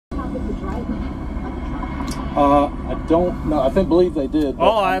I don't know. I believe they did. But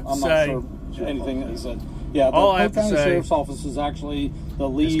All I have to I'm say, not sure anything that he said. Yeah, the all I Polk have to County say Sheriff's Office is actually the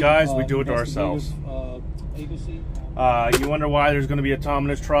lead. guys, we do it to ourselves. Agency. You wonder why there's going to be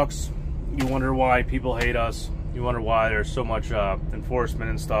autonomous trucks. You wonder why people hate us. You wonder why there's so much enforcement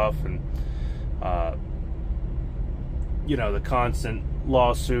and stuff, and you know, the constant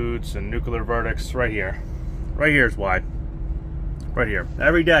lawsuits and nuclear verdicts. Right here is why. Right here,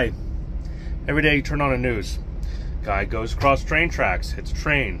 every day you turn on the news, guy goes across train tracks, hits a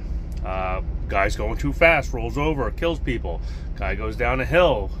train, guy's going too fast, rolls over, kills people, guy goes down a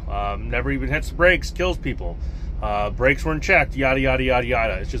hill, never even hits the brakes, kills people, brakes weren't checked, yada yada yada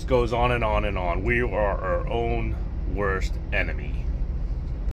yada. It just goes on and on and on. We are our own worst enemy.